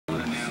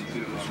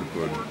It's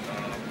recording.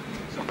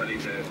 Somebody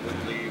to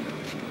leave.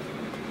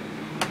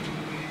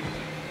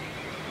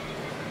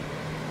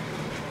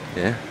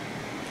 Yeah?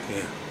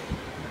 Yeah.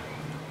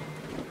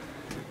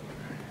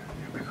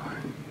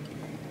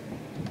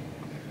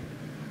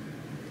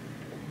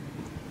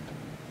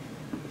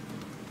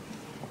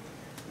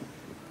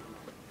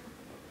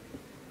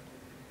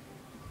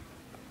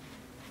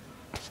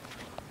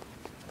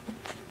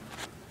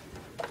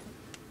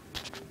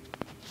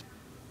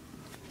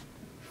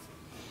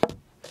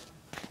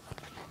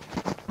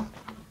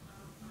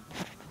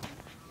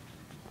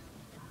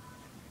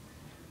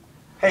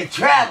 Hey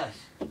Travis,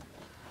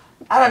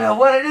 I don't know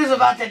what it is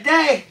about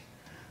today,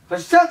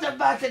 but something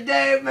about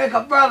today make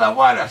a brother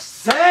want to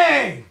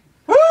sing.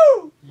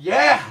 Woo!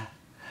 Yeah.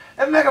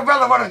 It make a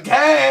brother want to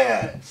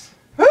dance.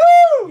 Woo!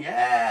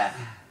 Yeah.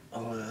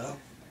 Oh yeah.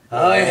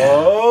 Oh yeah.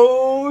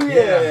 Oh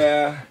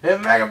yeah.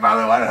 It make a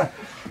brother want to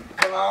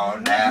come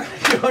on down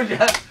to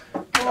Georgia.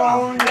 Come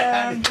on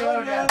down to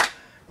Georgia.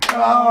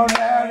 Come on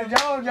down to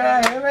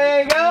Georgia. Here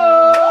we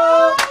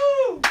go.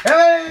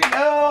 Here we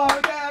go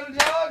down to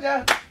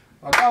Georgia.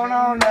 We're going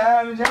on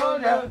down to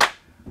Georgia.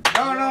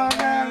 Going on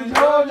down to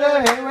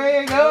Georgia. Here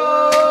we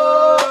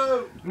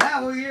go.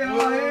 Now we're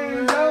on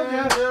in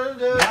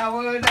Georgia. Now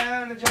we're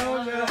down to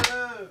Georgia.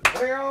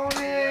 We're on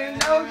in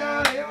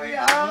Georgia. Here we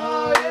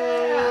are.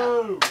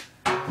 Yeah.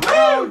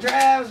 Come on,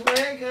 Travis,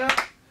 wake up.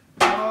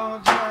 Come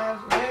on,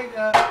 Travis, wake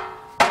up.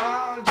 Come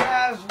on,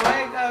 Travis,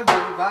 wake up.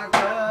 Drink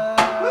vodka.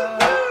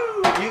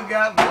 You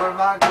got more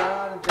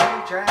vodka to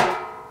drink, Travis.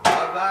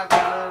 More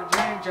vodka to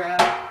drink,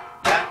 Travis.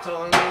 That's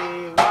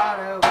only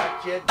water,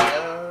 what you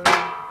done.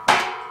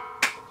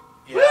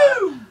 Yeah.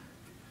 Woo!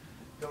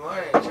 Good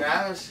morning,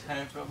 Travis. How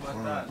you feel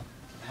about that?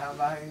 How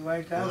about you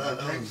wake up Well, and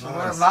that drink was some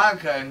nice. more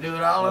vodka and do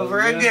it all over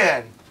Yeah.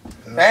 again?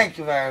 Yeah. Thank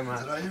you very much.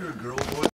 Did I hear a girl voice?